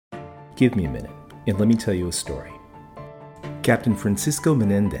Give me a minute, and let me tell you a story. Captain Francisco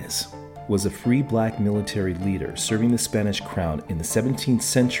Menéndez was a free black military leader serving the Spanish crown in the 17th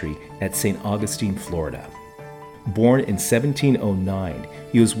century at St. Augustine, Florida. Born in 1709,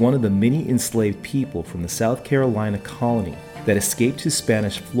 he was one of the many enslaved people from the South Carolina colony that escaped to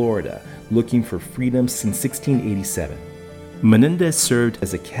Spanish Florida looking for freedom since 1687. Menéndez served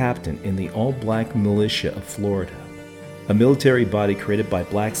as a captain in the all-black militia of Florida, a military body created by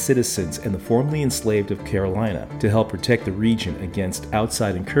black citizens and the formerly enslaved of Carolina to help protect the region against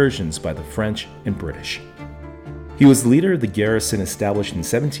outside incursions by the French and British. He was the leader of the garrison established in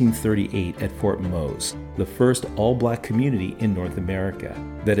 1738 at Fort Mose, the first all-black community in North America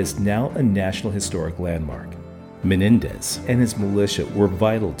that is now a National Historic Landmark. Menéndez and his militia were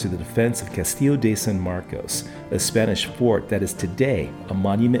vital to the defense of Castillo de San Marcos, a Spanish fort that is today a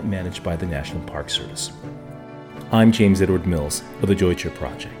monument managed by the National Park Service. I'm James Edward Mills of the Joy Trip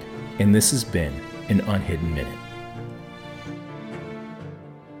Project, and this has been an Unhidden Minute.